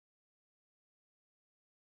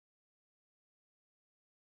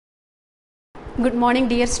Good morning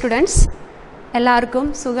dear students. എല്ലാവർക്കും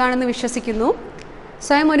സുഖാണെന്ന് വിശ്വസിക്കുന്നു.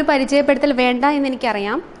 സ്വയം ഒരു പരിചയപ്പെടുത്തൽ വേണ്ട എന്ന്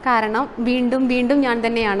എനിക്കറിയാം. കാരണം വീണ്ടും ഞാൻ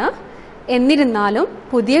തന്നെയാണ്. എന്നിരുന്നാലും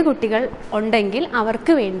പുതിയ കുട്ടികൾ ഉണ്ടെങ്കിൽ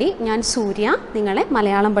അവർക്ക് വേണ്ടി ഞാൻ സൂര്യ നിങ്ങളെ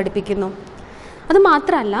മലയാളം പഠിപ്പിക്കുന്നു. അത്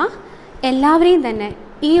മാത്രമല്ല എല്ലാവരെയും തന്നെ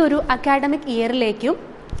ഈ ഒരു അക്കാഡമിക് ഇയറിലേക്കും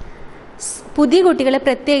പുതിയ കുട്ടികളെ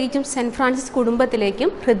പ്രത്യേകിച്ചും സെൻറ്റ് ഫ്രാൻസിസ്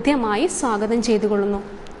കുടുംബത്തിലേക്കും ഹൃദ്യമായി സ്വാഗതം ചെയ്തുകൊള്ളുന്നു.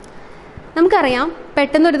 നമുക്കറിയാം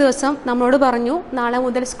പെട്ടെന്നൊരു ദിവസം നമ്മളോട് പറഞ്ഞു നാളെ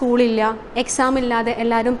മുതൽ സ്കൂളില്ല, എക്സാം ഇല്ലാതെ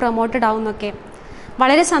എല്ലാവരും പ്രൊമോട്ടഡ് ആവുന്നൊക്കെ.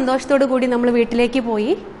 വളരെ സന്തോഷത്തോടു കൂടി നമ്മൾ വീട്ടിലേക്ക്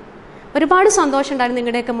പോയി. ഒരുപാട് സന്തോഷമുണ്ടായിരുന്നു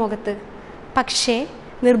നിങ്ങളുടെയൊക്കെ മുഖത്ത്. പക്ഷേ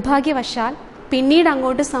നിർഭാഗ്യവശാൽ പിന്നീട്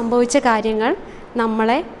അങ്ങോട്ട് സംഭവിച്ച കാര്യങ്ങൾ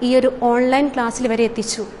നമ്മളെ ഈ ഒരു ഓൺലൈൻ ക്ലാസ്സിൽ വരെ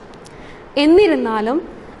എത്തിച്ചു. എന്നിരുന്നാലും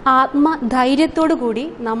ആത്മധൈര്യത്തോടു കൂടി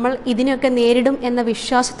നമ്മൾ ഇതിനൊക്കെ നേരിടും എന്ന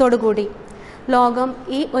വിശ്വാസത്തോടു കൂടി ലോകം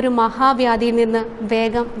ഈ ഒരു മഹാവ്യാധിയിൽ നിന്ന്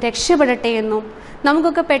വേഗം രക്ഷപ്പെടട്ടെ എന്നും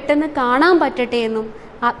നമുക്കൊക്കെ പെട്ടെന്ന് കാണാൻ പറ്റട്ടെ എന്നും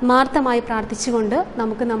ആത്മാർത്ഥമായി പ്രാർത്ഥിച്ചുകൊണ്ട്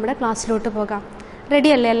നമുക്ക് നമ്മുടെ ക്ലാസ്സിലോട്ട് പോകാം.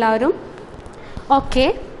 റെഡിയല്ലേ എല്ലാവരും? ഓക്കെ,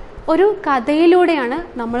 ഒരു കഥയിലൂടെയാണ്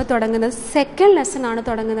നമ്മൾ തുടങ്ങുന്നത്. സെക്കൻഡ് ലെസൺ ആണ്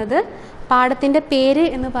തുടങ്ങുന്നത്. പാഠത്തിൻ്റെ പേര്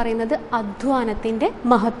എന്ന് പറയുന്നത് അധ്വാനത്തിൻ്റെ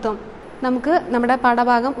മഹത്വം. നമുക്ക് നമ്മുടെ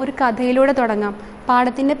പാഠഭാഗം ഒരു കഥയിലൂടെ തുടങ്ങാം.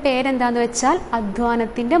 പാഠത്തിൻ്റെ പേരെന്താന്ന് വെച്ചാൽ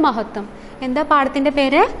അധ്വാനത്തിൻ്റെ മഹത്വം. എന്താ പാഠത്തിൻ്റെ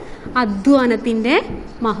പേര്? അധ്വാനത്തിൻ്റെ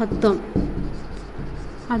മഹത്വം.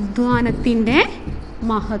 അധ്വാനത്തിൻ്റെ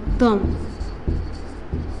മഹത്വം.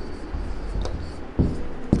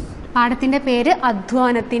 പാഠത്തിൻ്റെ പേര്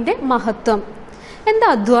അധ്വാനത്തിൻ്റെ മഹത്വം. എന്താ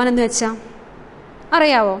അധ്വാനം എന്ന് വെച്ചാൽ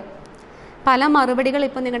അറിയാവോ? പല മറുപടികൾ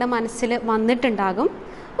ഇപ്പോൾ നിങ്ങളുടെ മനസ്സിൽ വന്നിട്ടുണ്ടാകും.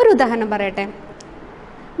 ഒരു ഉദാഹരണം പറയട്ടെ.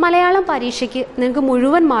 മലയാളം പരീക്ഷയ്ക്ക് നിങ്ങൾക്ക്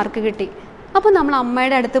മുഴുവൻ മാർക്ക് കിട്ടി. അപ്പോൾ നമ്മൾ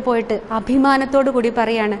അമ്മയുടെ അടുത്ത് പോയിട്ട് അഭിമാനത്തോടു കൂടി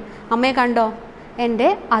പറയാണ്, അമ്മയെ കണ്ടോ, എൻ്റെ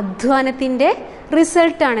അധ്വാനത്തിൻ്റെ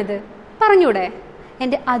റിസൾട്ടാണിത്. പറഞ്ഞൂടെ?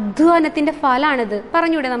 എൻ്റെ അധ്വാനത്തിൻ്റെ ഫലമാണിത്.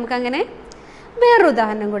 പറഞ്ഞൂടെ നമുക്കങ്ങനെ? വേറൊരു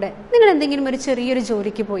ഉദാഹരണം കൂടെ. നിങ്ങൾ എന്തെങ്കിലും ഒരു ചെറിയൊരു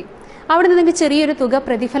ജോലിക്ക് പോയി, അവിടെ നിന്ന് നിങ്ങൾക്ക് ചെറിയൊരു തുക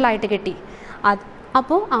പ്രതിഫലമായിട്ട് കിട്ടി.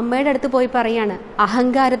 അപ്പോൾ അമ്മയുടെ അടുത്ത് പോയി പറയാണ്,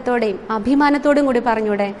 അഹങ്കാരത്തോടെയും അഭിമാനത്തോടും കൂടി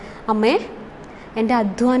പറഞ്ഞൂടെ, അമ്മേ എൻ്റെ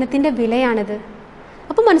അധ്വാനത്തിൻ്റെ വിലയാണിത്.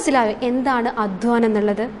 അപ്പോൾ മനസ്സിലായോ എന്താണ് അധ്വാനം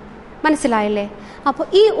എന്നുള്ളത്? മനസ്സിലായല്ലേ? അപ്പോൾ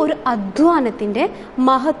ഈ ഒരു അധ്വാനത്തിൻ്റെ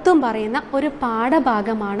മഹത്വം പറയുന്ന ഒരു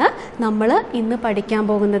പാഠഭാഗമാണ് നമ്മൾ ഇന്ന് പഠിക്കാൻ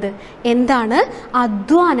പോകുന്നത്. എന്താണ്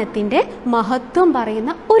അധ്വാനത്തിൻ്റെ മഹത്വം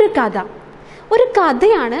പറയുന്ന ഒരു കഥ? ഒരു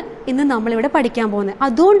കഥയാണ് ഇന്ന് നമ്മളിവിടെ പഠിക്കാൻ പോകുന്നത്.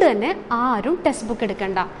 അതുകൊണ്ട് തന്നെ ആരും ടെക്സ്റ്റ് ബുക്ക്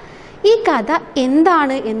എടുക്കണ്ട. ഈ കഥ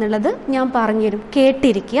എന്താണ് എന്നുള്ളത് ഞാൻ പറഞ്ഞുതരും,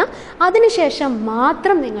 കേട്ടിരിക്കുക. അതിനുശേഷം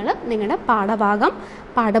മാത്രം നിങ്ങൾ നിങ്ങളുടെ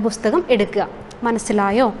പാഠപുസ്തകം എടുക്കുക.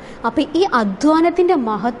 മനസ്സിലായോ? അപ്പോൾ ഈ അധ്വാനത്തിൻ്റെ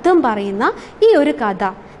മഹത്വം പറയുന്ന ഈ ഒരു കഥ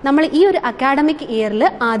നമ്മൾ ഈ ഒരു അക്കാഡമിക് ഇയറിൽ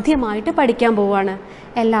ആദ്യമായിട്ട് പഠിക്കാൻ പോവുകയാണ്.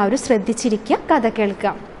 എല്ലാവരും ശ്രദ്ധിച്ചിരിക്കുക, കഥ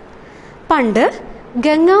കേൾക്കുക. പണ്ട്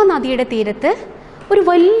ഗംഗാ നദിയുടെ തീരത്ത് ഒരു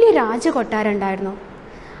വലിയ രാജകൊട്ടാരം ഉണ്ടായിരുന്നു.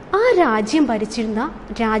 ആ രാജ്യം ഭരിച്ചിരുന്ന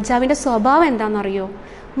രാജാവിൻ്റെ സ്വഭാവം എന്താണെന്നറിയോ?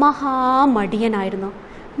 മഹാമടിയനായിരുന്നു.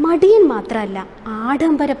 മടിയൻ മാത്രമല്ല,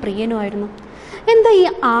 ആഡംബര പ്രിയനുമായിരുന്നു. എന്താ ഈ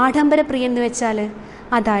ആഡംബര പ്രിയൻ എന്ന് വെച്ചാൽ?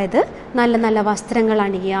 അതായത് നല്ല നല്ല വസ്ത്രങ്ങൾ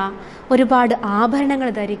അണിയുക, ഒരുപാട് ആഭരണങ്ങൾ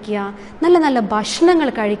ധരിക്കുക, നല്ല നല്ല ഭക്ഷണങ്ങൾ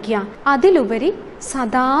കഴിക്കുക, അതിലുപരി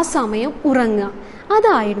സദാസമയം ഉറങ്ങുക.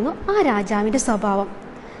 അതായിരുന്നു ആ രാജാവിൻ്റെ സ്വഭാവം.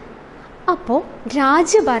 അപ്പോൾ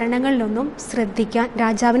രാജ്യഭരണങ്ങളിലൊന്നും ശ്രദ്ധിക്കാൻ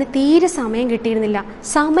രാജാവിന് തീരെ സമയം കിട്ടിയിരുന്നില്ല.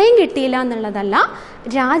 സമയം കിട്ടിയില്ല എന്നുള്ളതല്ല,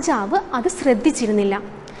 രാജാവ് അത് ശ്രദ്ധിച്ചിരുന്നില്ല.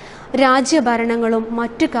 രാജ്യഭരണങ്ങളും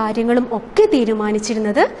മറ്റു കാര്യങ്ങളും ഒക്കെ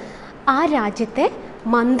തീരുമാനിച്ചിരുന്നത് ആ രാജ്യത്തെ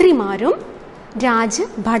മന്ത്രിമാരും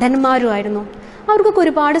രാജഭടന്മാരുമായിരുന്നു. അവർക്കൊക്കെ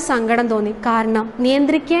ഒരുപാട് സങ്കടം തോന്നി. കാരണം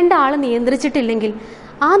നിയന്ത്രിക്കേണ്ട ആൾ നിയന്ത്രിച്ചിട്ടില്ലെങ്കിൽ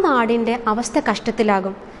ആ നാടിൻ്റെ അവസ്ഥ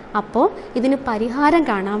കഷ്ടത്തിലാകും. അപ്പോൾ ഇതിന് പരിഹാരം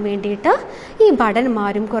കാണാൻ വേണ്ടിയിട്ട് ഈ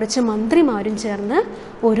ഭടന്മാരും കുറച്ച് മന്ത്രിമാരും ചേർന്ന്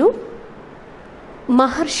ഒരു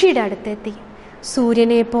മഹർഷിയുടെ അടുത്തെത്തി.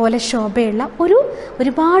 സൂര്യനെ പോലെ ശോഭയുള്ള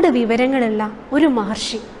ഒരുപാട് വിവരങ്ങളുള്ള ഒരു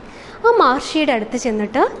മഹർഷി. ആ മഹർഷിയുടെ അടുത്ത്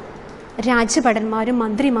ചെന്നിട്ട് രാജഭടന്മാരും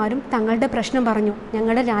മന്ത്രിമാരും തങ്ങളുടെ പ്രശ്നം പറഞ്ഞു.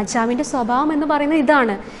 ഞങ്ങളുടെ രാജാവിൻ്റെ സ്വഭാവം എന്ന് പറയുന്നത്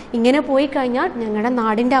ഇതാണ്. ഇങ്ങനെ പോയി കഴിഞ്ഞാൽ ഞങ്ങളുടെ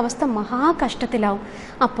നാടിൻ്റെ അവസ്ഥ മഹാകഷ്ടത്തിലാവും.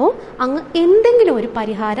 അപ്പോൾ അങ്ങ് എന്തെങ്കിലും ഒരു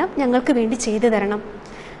പരിഹാരം ഞങ്ങൾക്ക് വേണ്ടി ചെയ്തു തരണം.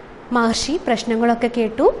 മഹർഷി പ്രശ്നങ്ങളൊക്കെ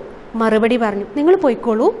കേട്ടു, മറുപടി പറഞ്ഞു, നിങ്ങൾ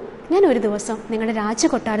പോയിക്കോളൂ, ഞാൻ ഒരു ദിവസം നിങ്ങളുടെ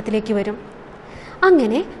രാജകൊട്ടാരത്തിലേക്ക് വരും.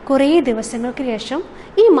 അങ്ങനെ കുറേ ദിവസങ്ങൾക്ക് ശേഷം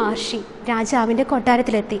ഈ മഹർഷി രാജാവിൻ്റെ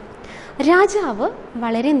കൊട്ടാരത്തിലെത്തി. രാജാവ്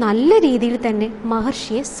വളരെ നല്ല രീതിയിൽ തന്നെ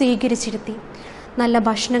മഹർഷിയെ സ്വീകരിച്ചിരുത്തി. നല്ല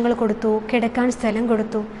ഭക്ഷണങ്ങൾ കൊടുത്തു, കിടക്കാൻ സ്ഥലം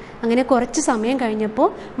കൊടുത്തു. അങ്ങനെ കുറച്ച് സമയം കഴിഞ്ഞപ്പോൾ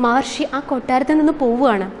മഹർഷി ആ കൊട്ടാരത്തിൽ നിന്ന്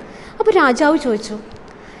പോവുകയാണ്. അപ്പോൾ രാജാവ് ചോദിച്ചു,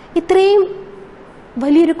 ഇത്രയും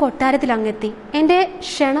വലിയൊരു കൊട്ടാരത്തിൽ അങ്ങെത്തി, എൻ്റെ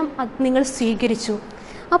ക്ഷണം നിങ്ങൾ സ്വീകരിച്ചു.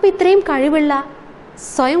 അപ്പോൾ ഇത്രയും കഴിവുള്ള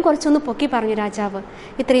സ്വയം കുറച്ചൊന്ന് പൊക്കി പറഞ്ഞു രാജാവ്.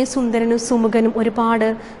 ഇത്രയും സുന്ദരനും സുമുഖനും ഒരുപാട്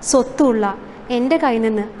സ്വത്തുള്ള എൻ്റെ കയ്യിൽ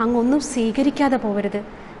നിന്ന് അങ്ങൊന്നും സ്വീകരിക്കാതെ പോകരുത്.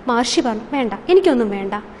 മഹർഷി പറഞ്ഞു, വേണ്ട, എനിക്കൊന്നും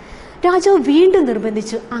വേണ്ട. രാജാവ് വീണ്ടും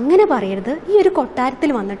നിർബന്ധിച്ചു, അങ്ങനെ പറയരുത്, ഈ ഒരു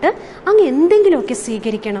കൊട്ടാരത്തിൽ വന്നിട്ട് അങ്ങ് എന്തെങ്കിലുമൊക്കെ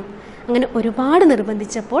സ്വീകരിക്കണം. അങ്ങനെ ഒരുപാട്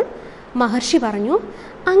നിർബന്ധിച്ചപ്പോൾ മഹർഷി പറഞ്ഞു,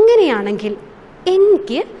 അങ്ങനെയാണെങ്കിൽ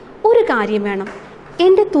എനിക്ക് ഒരു കാര്യം വേണം.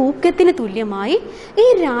 എൻ്റെ തൂക്കത്തിന് തുല്യമായി ഈ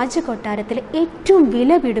രാജകൊട്ടാരത്തിലെ ഏറ്റവും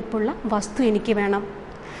വിലപിടിപ്പുള്ള വസ്തു എനിക്ക് വേണം.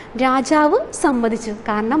 രാജാവ് സമ്മതിച്ചു.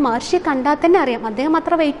 കാരണം മഹർഷിയെ കണ്ടാൽ തന്നെ അറിയാം അദ്ദേഹം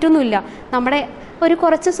അത്ര വെയിറ്റൊന്നുമില്ല. നമ്മുടെ ഒരു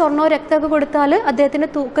കുറച്ച് സ്വർണ്ണോ രക്തമൊക്കെ കൊടുത്താൽ അദ്ദേഹത്തിൻ്റെ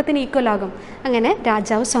തൂക്കത്തിന് ഈക്വൽ ആകും. അങ്ങനെ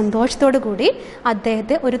രാജാവ് സന്തോഷത്തോടു കൂടി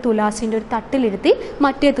അദ്ദേഹത്തെ ഒരു തുലാസിൻ്റെ ഒരു തട്ടിലിരുത്തി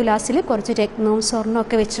മറ്റേ തുലാസിൽ കുറച്ച് രത്നവും സ്വർണ്ണവും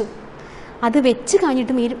ഒക്കെ വെച്ചു. അത് വെച്ച്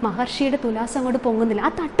കഴിഞ്ഞിട്ടും ഈ മഹർഷിയുടെ തുലാസ് അങ്ങോട്ട് പൊങ്ങുന്നില്ല. ആ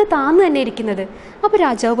തട്ട് താന്ന് തന്നെ ഇരിക്കുന്നത്. അപ്പോൾ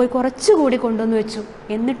രാജാവ് പോയി കുറച്ചുകൂടി കൊണ്ടുവന്ന് വെച്ചു,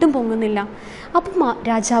 എന്നിട്ടും പൊങ്ങുന്നില്ല. അപ്പം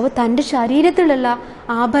രാജാവ് തൻ്റെ ശരീരത്തിലുള്ള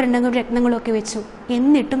ആഭരണങ്ങളും രത്നങ്ങളും ഒക്കെ വെച്ചു,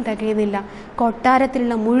 എന്നിട്ടും തികയുന്നില്ല.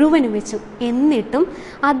 കൊട്ടാരത്തിലുള്ള മുഴുവനും വെച്ചു, എന്നിട്ടും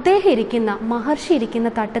അദ്ദേഹം ഇരിക്കുന്ന മഹർഷി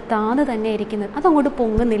ഇരിക്കുന്ന തട്ട് താന്ന് തന്നെ ഇരിക്കുന്നത്, അതങ്ങോട്ട്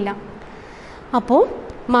പൊങ്ങുന്നില്ല. അപ്പോൾ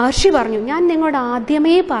മഹർഷി പറഞ്ഞു, ഞാൻ നിങ്ങളോട്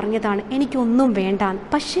ആദ്യമേ പറഞ്ഞതാണ് എനിക്കൊന്നും വേണ്ടാന്ന്,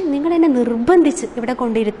 പക്ഷെ നിങ്ങൾ എന്നെ നിർബന്ധിച്ച് ഇവിടെ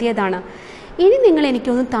കൊണ്ടിരുത്തിയതാണ്. ഇനി നിങ്ങൾ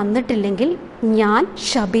എനിക്കൊന്നും തന്നിട്ടില്ലെങ്കിൽ ഞാൻ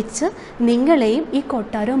ശപിച്ച് നിങ്ങളെയും ഈ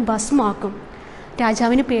കൊട്ടാരവും ഭസ്മാക്കും.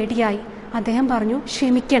 രാജാവിന് പേടിയായി. അദ്ദേഹം പറഞ്ഞു,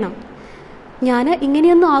 ക്ഷമിക്കണം, ഞാൻ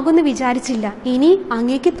ഇങ്ങനെയൊന്നും ആകുമെന്ന് വിചാരിച്ചില്ല. ഇനി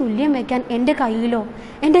അങ്ങേക്ക് തുല്യം വയ്ക്കാൻ എൻ്റെ കയ്യിലോ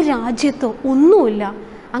എൻ്റെ രാജ്യത്തോ ഒന്നുമില്ല.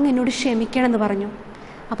 അങ്ങ് എന്നോട് ക്ഷമിക്കണം എന്ന് പറഞ്ഞു.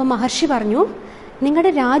 അപ്പം മഹർഷി പറഞ്ഞു,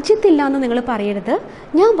 നിങ്ങളുടെ രാജ്യത്തില്ല എന്ന് നിങ്ങൾ പറയരുത്.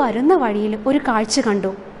 ഞാൻ വരുന്ന വഴിയിൽ ഒരു കാഴ്ച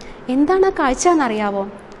കണ്ടു. എന്താണ് ആ കാഴ്ച എന്നറിയാവോ?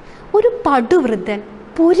 ഒരു പടുവൃദ്ധൻ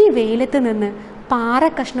പൊരി വെയിലത്ത് നിന്ന് പാറ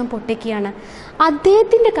കഷ്ണം പൊട്ടിക്കുകയാണ്.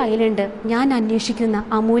 അദ്ദേഹത്തിൻ്റെ കയ്യിലുണ്ട് ഞാൻ അന്വേഷിക്കുന്ന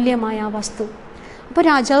അമൂല്യമായ ആ വസ്തു. അപ്പോൾ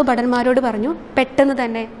രാജാവ് ഭടന്മാരോട് പറഞ്ഞു, പെട്ടെന്ന്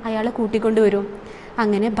തന്നെ അയാളെ കൂട്ടിക്കൊണ്ടുവരും.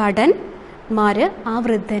 അങ്ങനെ ഭടന്മാർ ആ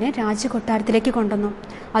വൃദ്ധനെ രാജകൊട്ടാരത്തിലേക്ക് കൊണ്ടുവന്നു.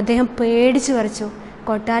 അദ്ദേഹം പേടിച്ചു വിറച്ചു.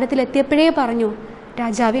 കൊട്ടാരത്തിലെത്തിയപ്പോഴേ പറഞ്ഞു,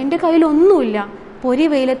 രാജാവ്, എൻ്റെ കയ്യിലൊന്നുമില്ല. പൊരി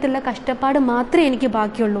വെയിലത്തുള്ള കഷ്ടപ്പാട് മാത്രമേ എനിക്ക്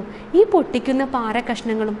ബാക്കിയുള്ളൂ. ഈ പൊട്ടിക്കുന്ന പാറ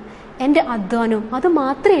കഷ്ണങ്ങളും എൻ്റെ അധ്വാനവും അത്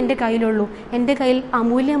മാത്രമേ എൻ്റെ കയ്യിലുള്ളൂ. എൻ്റെ കയ്യിൽ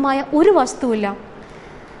അമൂല്യമായ ഒരു വസ്തുവില്ല.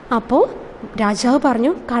 അപ്പോൾ രാജാവ്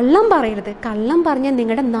പറഞ്ഞു, കള്ളം പറയരുത്. കള്ളം പറഞ്ഞാൽ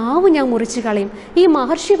നിങ്ങളുടെ നാവ് ഞാൻ മുറിച്ച് കളയും. ഈ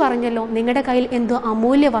മഹർഷി പറഞ്ഞല്ലോ നിങ്ങളുടെ കയ്യിൽ എന്തോ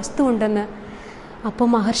അമൂല്യ വസ്തു ഉണ്ടെന്ന്. അപ്പോൾ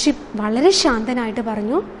മഹർഷി വളരെ ശാന്തനായിട്ട്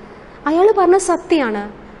പറഞ്ഞു, അയാൾ പറഞ്ഞ സത്യമാണ്.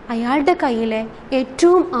 അയാളുടെ കയ്യിലെ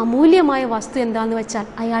ഏറ്റവും അമൂല്യമായ വസ്തു എന്താണെന്ന് വെച്ചാൽ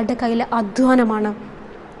അയാളുടെ കയ്യിലെ അധ്വാനമാണ്.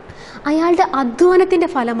 അയാളുടെ അധ്വാനത്തിൻ്റെ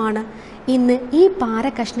ഫലമാണ് ഇന്ന് ഈ പാറ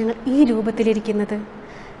കഷ്ണങ്ങൾ ഈ രൂപത്തിലിരിക്കുന്നത്.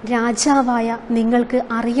 രാജാവായ നിങ്ങൾക്ക്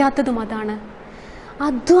അറിയാത്തതും അതാണ്.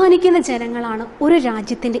 അധ്വാനിക്കുന്ന ജനങ്ങളാണ് ഒരു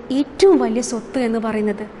രാജ്യത്തിൻ്റെ ഏറ്റവും വലിയ സ്വത്ത് എന്ന്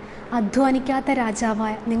പറയുന്നത്. അധ്വാനിക്കാത്ത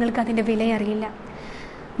രാജാവായ നിങ്ങൾക്കതിൻ്റെ വിലയറിയില്ല.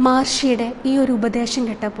 മഹർഷിയുടെ ഈ ഒരു ഉപദേശം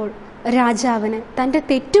കേട്ടപ്പോൾ രാജാവിന് തൻ്റെ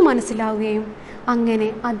തെറ്റ് മനസ്സിലാവുകയും അങ്ങനെ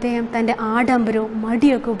അദ്ദേഹം തൻ്റെ ആഡംബരവും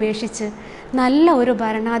മടിയൊക്കെ ഉപേക്ഷിച്ച് നല്ല ഒരു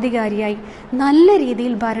ഭരണാധികാരിയായി നല്ല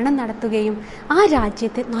രീതിയിൽ ഭരണം നടത്തുകയും ആ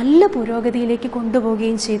രാജ്യത്തെ നല്ല പുരോഗതിയിലേക്ക്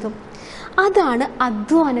കൊണ്ടുപോവുകയും ചെയ്തു. അതാണ്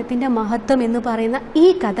അധ്വാനത്തിൻ്റെ മഹത്വം എന്ന് പറയുന്ന ഈ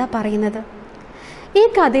കഥ പറയുന്നത്. ഈ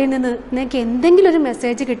കഥയിൽ നിന്ന് നിങ്ങൾക്ക് എന്തെങ്കിലും ഒരു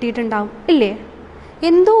മെസ്സേജ് കിട്ടിയിട്ടുണ്ടാവും ഇല്ലേ?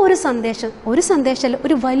 എന്തോ ഒരു സന്ദേശമല്ല,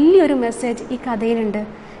 ഒരു വലിയൊരു മെസ്സേജ് ഈ കഥയിലുണ്ട്.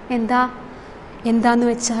 എന്താന്ന്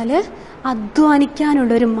വെച്ചാൽ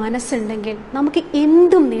അധ്വാനിക്കാനുള്ളൊരു മനസ്സുണ്ടെങ്കിൽ നമുക്ക്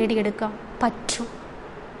എന്തും നേടിയെടുക്കാൻ പറ്റും.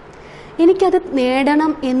 എനിക്കത്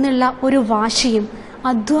നേടണം എന്നുള്ള ഒരു വാശിയും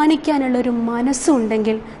അധ്വാനിക്കാനുള്ളൊരു മനസ്സും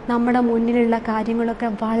ഉണ്ടെങ്കിൽ നമ്മുടെ മുന്നിലുള്ള കാര്യങ്ങളൊക്കെ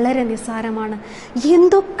വളരെ നിസ്സാരമാണ്.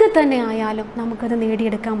 എന്തൊക്കെ തന്നെ ആയാലും നമുക്കത്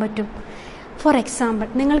നേടിയെടുക്കാൻ പറ്റും. ഫോർ എക്സാമ്പിൾ,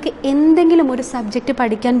 നിങ്ങൾക്ക് എന്തെങ്കിലും ഒരു സബ്ജക്റ്റ്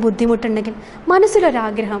പഠിക്കാൻ ബുദ്ധിമുട്ടുണ്ടെങ്കിൽ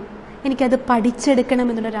മനസ്സിലൊരാഗ്രഹം, എനിക്കത്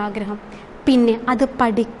പഠിച്ചെടുക്കണമെന്നുള്ളൊരാഗ്രഹം, പിന്നെ അത്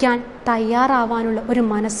പഠിക്കാൻ തയ്യാറാവാനുള്ള ഒരു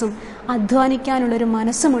മനസ്സും അധ്വാനിക്കാനുള്ളൊരു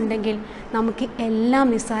മനസ്സുമുണ്ടെങ്കിൽ നമുക്ക് എല്ലാം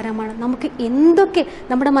നിസ്സാരമാണ്. നമുക്ക്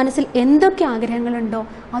നമ്മുടെ മനസ്സിൽ എന്തൊക്കെ ആഗ്രഹങ്ങളുണ്ടോ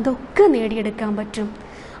അതൊക്കെ നേടിയെടുക്കാൻ പറ്റും.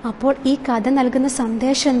 അപ്പോൾ ഈ കഥ നൽകുന്ന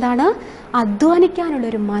സന്ദേശം എന്താണ്?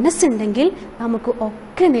 അധ്വാനിക്കാനുള്ളൊരു മനസ്സുണ്ടെങ്കിൽ നമുക്ക്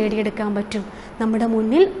ഒക്കെ നേടിയെടുക്കാൻ പറ്റും. നമ്മുടെ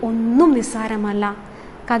മുന്നിൽ ഒന്നും നിസ്സാരമല്ല.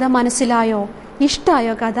 കഥ മനസ്സിലായോ?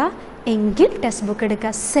 ഇഷ്ടമായോ കഥ? എങ്കിൽ ടെക്സ്റ്റ് ബുക്ക്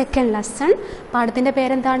എടുക്കുക. സെക്കൻഡ് ലെസൺ പാഠത്തിൻ്റെ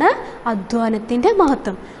പേരെന്താണ്? അധ്വാനത്തിൻ്റെ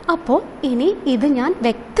മഹത്വം. അപ്പോൾ ഇനി ഇത് ഞാൻ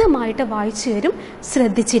വ്യക്തമായിട്ട് വായിച്ചു തരും,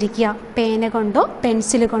 ശ്രദ്ധിച്ചിരിക്കുക. പേന കൊണ്ടോ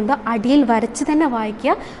പെൻസിൽ കൊണ്ടോ അടിയിൽ വരച്ച് തന്നെ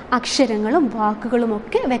വായിക്കുക. അക്ഷരങ്ങളും വാക്കുകളും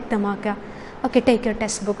ഒക്കെ വ്യക്തമാക്കുക. Okay, take your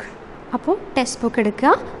text book. അപ്പോൾ ടെക്സ്റ്റ് ബുക്ക്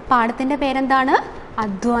എടുക്കുക. പാഠത്തിൻ്റെ പേരെന്താണ്?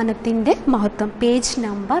 അധ്വാനത്തിൻ്റെ മഹത്വം. Page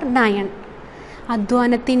number 9.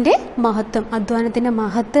 അധ്വാനത്തിൻ്റെ മഹത്വം. അധ്വാനത്തിൻ്റെ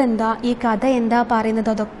മഹത്വം എന്താ, ഈ കഥ എന്താ പറയുന്നത്,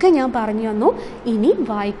 അതൊക്കെ ഞാൻ പറഞ്ഞു തന്നു. ഇനി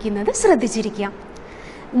വായിക്കുന്നത് ശ്രദ്ധിച്ചിരിക്കുക.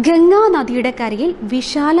 ഗംഗാ നദിയുടെ കരയിൽ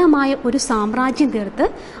വിശാലമായ ഒരു സാമ്രാജ്യം തീർത്ത്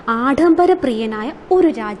ആഡംബരപ്രിയനായ ഒരു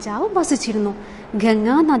രാജാവ് വസിച്ചിരുന്നു.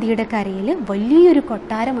 ഗംഗാ നദിയുടെ കരയിൽ വലിയൊരു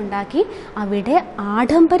കൊട്ടാരമുണ്ടാക്കി അവിടെ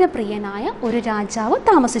ആഡംബരപ്രിയനായ ഒരു രാജാവ്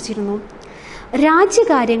താമസിച്ചിരുന്നു.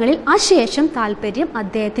 രാജ്യകാര്യങ്ങളിൽ അശേഷം താല്പര്യം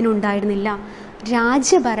അദ്ദേഹത്തിനുണ്ടായിരുന്നില്ല.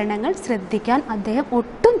 രാജ്യഭരണങ്ങൾ ശ്രദ്ധിക്കാൻ അദ്ദേഹം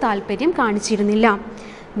ഒട്ടും താല്പര്യം കാണിച്ചിരുന്നില്ല.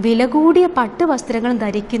 വില കൂടിയ പട്ടുവസ്ത്രങ്ങൾ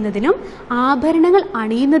ധരിക്കുന്നതിനും ആഭരണങ്ങൾ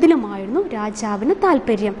അണിയുന്നതിനുമായിരുന്നു രാജാവിന്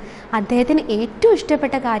താല്പര്യം. അദ്ദേഹത്തിന് ഏറ്റവും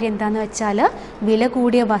ഇഷ്ടപ്പെട്ട കാര്യം എന്താണെന്ന് വെച്ചാൽ വില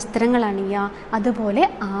കൂടിയ വസ്ത്രങ്ങൾ അണിയുക, അതുപോലെ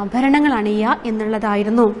ആഭരണങ്ങൾ അണിയുക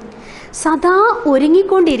എന്നുള്ളതായിരുന്നു. സദാ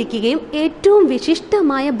ഒരുങ്ങിക്കൊണ്ടിരിക്കുകയും ഏറ്റവും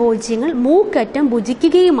വിശിഷ്ടമായ ഭോജ്യങ്ങൾ മൂക്കറ്റം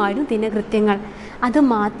ഭുജിക്കുകയുമായിരുന്നു ദിനകൃത്യങ്ങൾ.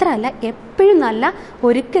 അതുമാത്രമല്ല, എപ്പോഴും നല്ല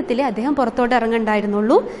ഒരുക്കത്തിലേ അദ്ദേഹം പുറത്തോട്ട്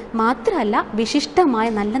ഇറങ്ങണ്ടായിരുന്നുള്ളൂ. മാത്രമല്ല, വിശിഷ്ടമായ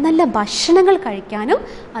നല്ല നല്ല ഭക്ഷണങ്ങൾ കഴിക്കാനും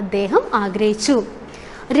അദ്ദേഹം ആഗ്രഹിച്ചു.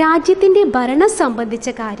 രാജ്യത്തിൻ്റെ ഭരണം സംബന്ധിച്ച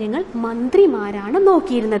കാര്യങ്ങൾ മന്ത്രിമാരാണ്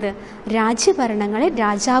നോക്കിയിരുന്നത്. രാജ്യഭരണങ്ങളിൽ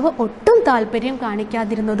രാജാവ് ഒട്ടും താല്പര്യം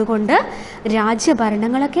കാണിക്കാതിരുന്നതുകൊണ്ട്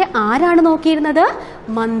രാജ്യഭരണങ്ങളൊക്കെ ആരാണ് നോക്കിയിരുന്നത്?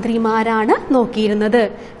 മന്ത്രിമാരാണ് നോക്കിയിരുന്നത്.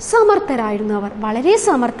 സമർത്ഥരായിരുന്നു അവർ, വളരെ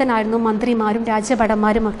സമർത്ഥനായിരുന്നു മന്ത്രിമാരും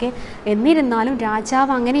രാജ്യഭടന്മാരും ഒക്കെ. എന്നിരുന്നാലും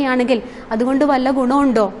രാജാവ് അങ്ങനെയാണെങ്കിൽ അതുകൊണ്ട് വല്ല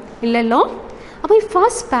ഗുണമുണ്ടോ? ഇല്ലല്ലോ. അപ്പോൾ ഈ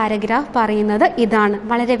ഫസ്റ്റ് പാരഗ്രാഫ് പറയുന്നത് ഇതാണ്.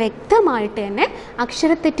 വളരെ വ്യക്തമായിട്ട് തന്നെ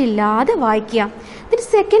അക്ഷരത്തെറ്റില്ലാതെ വായിക്കുക. ഇതിന്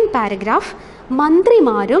സെക്കൻഡ് പാരഗ്രാഫ്,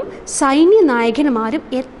 മന്ത്രിമാരും സൈന്യ നായകന്മാരും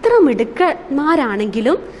എത്ര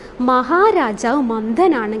മിടുക്കന്മാരാണെങ്കിലും മഹാരാജാവ്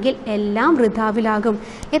മന്ദനാണെങ്കിൽ എല്ലാം വൃഥാവിലാകും.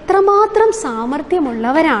 എത്രമാത്രം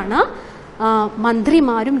സാമർഥ്യമുള്ളവരാണ്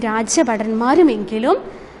മന്ത്രിമാരും രാജ്യഭടന്മാരുമെങ്കിലും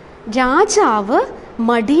രാജാവ്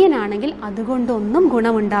മടിയനാണെങ്കിൽ അതുകൊണ്ടൊന്നും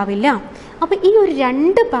ഗുണമുണ്ടാവില്ല. അപ്പോൾ ഈ ഒരു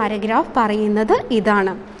 2 പാരഗ്രാഫ് പറയുന്നത്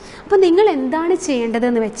ഇതാണ്. അപ്പോൾ നിങ്ങൾ എന്താണ്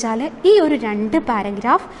ചെയ്യേണ്ടതെന്ന് വെച്ചാൽ ഈ ഒരു 2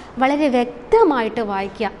 പാരഗ്രാഫ് വളരെ വ്യക്തമായിട്ട്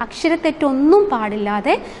വായിക്കുക. അക്ഷരത്തെറ്റൊന്നും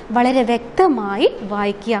പാടില്ലാതെ വളരെ വ്യക്തമായി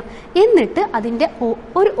വായിക്കുക. എന്നിട്ട് അതിൻ്റെ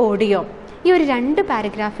ഒരു ഓഡിയോ, ഈ ഒരു 2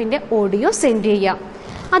 പാരഗ്രാഫിൻ്റെ ഓഡിയോ സെൻഡ് ചെയ്യുക.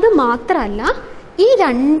 അത് മാത്രമല്ല, ഈ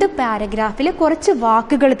 2 പാരഗ്രാഫിൽ കുറച്ച്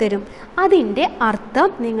വാക്കുകൾ തരും. അതിൻ്റെ അർത്ഥം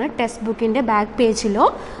നിങ്ങൾ ടെക്സ്റ്റ് ബുക്കിൻ്റെ ബാക്ക് പേജിലോ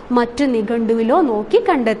മറ്റു നിഘണ്ടുവിലോ നോക്കി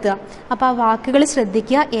കണ്ടെത്തുക. അപ്പോൾ ആ വാക്കുകൾ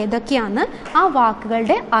ശ്രദ്ധിക്കുക, ഏതൊക്കെയാണ് ആ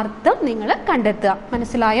വാക്കുകളുടെ അർത്ഥം നിങ്ങൾ കണ്ടെത്തുക.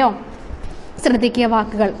 മനസ്സിലായോ? ശ്രദ്ധിക്കുക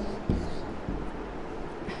വാക്കുകൾ.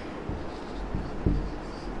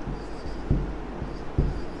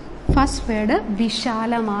 ഫസ്റ്റ് വേർഡ്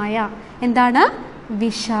വിശാലമായ. എന്താണ്?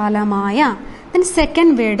 വിശാലമായ. Then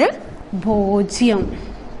second word ഭോജ്യം.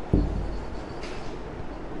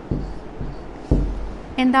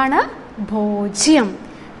 എന്താണ്? ഭോജ്യം.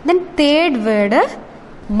 Then third word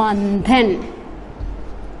മന്ഥൻ.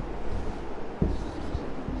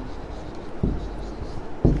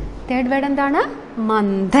 Third word എന്താണ്?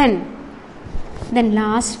 മന്ഥൻ. ദെൻ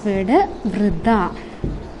ലാസ്റ്റ് വേർഡ് വൃദ്ധ.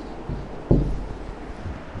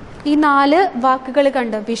 ഈ 4 വാക്കുകൾ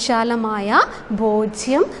കണ്ടോ? വിശാലമായ,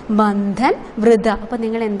 ഭോജ്യം, ബന്ധൻ, വൃദ്ധ. അപ്പോൾ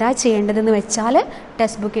നിങ്ങൾ എന്താ ചെയ്യേണ്ടതെന്ന് വെച്ചാൽ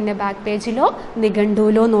ടെക്സ്റ്റ് ബുക്കിൻ്റെ ബാക്ക് പേജിലോ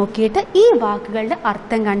നിഘണ്ടുവിലോ നോക്കിയിട്ട് ഈ വാക്കുകളുടെ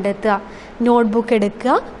അർത്ഥം കണ്ടെത്തുക. നോട്ട്ബുക്ക്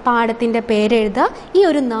എടുക്കുക, പാഠത്തിൻ്റെ പേരെഴുതുക, ഈ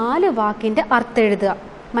ഒരു 4 വാക്കിൻ്റെ അർത്ഥം എഴുതുക.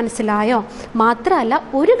 മനസ്സിലായോ? മാത്രമല്ല,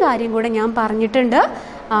 ഒരു കാര്യം കൂടെ ഞാൻ പറഞ്ഞിട്ടുണ്ട്,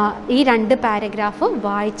 ഈ 2 പാരഗ്രാഫ്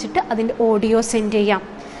വായിച്ചിട്ട് അതിൻ്റെ ഓഡിയോ സെൻഡ് ചെയ്യാം.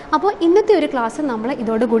 അപ്പോൾ ഇന്നത്തെ ഒരു ക്ലാസ് നമ്മൾ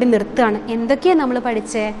ഇതോടുകൂടി നിർത്തുകയാണ്. എന്തൊക്കെയാണ് നമ്മൾ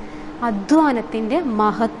പഠിച്ചേ? അധ്വാനത്തിൻ്റെ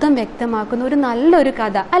മഹത്വം വ്യക്തമാക്കുന്ന ഒരു നല്ലൊരു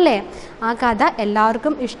കഥ അല്ലേ? ആ കഥ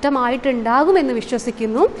എല്ലാവർക്കും ഇഷ്ടമായിട്ടുണ്ടാകുമെന്ന്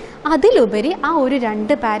വിശ്വസിക്കുന്നു. അതിലുപരി ആ ഒരു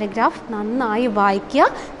 2 പാരഗ്രാഫ് നന്നായി വായിക്കുക,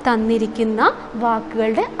 തന്നിരിക്കുന്ന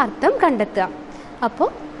വാക്കുകളുടെ അർത്ഥം കണ്ടെത്തുക. അപ്പോൾ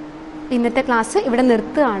ഇന്നത്തെ ക്ലാസ് ഇവിടെ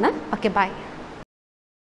നിർത്തുകയാണ്. Okay, by.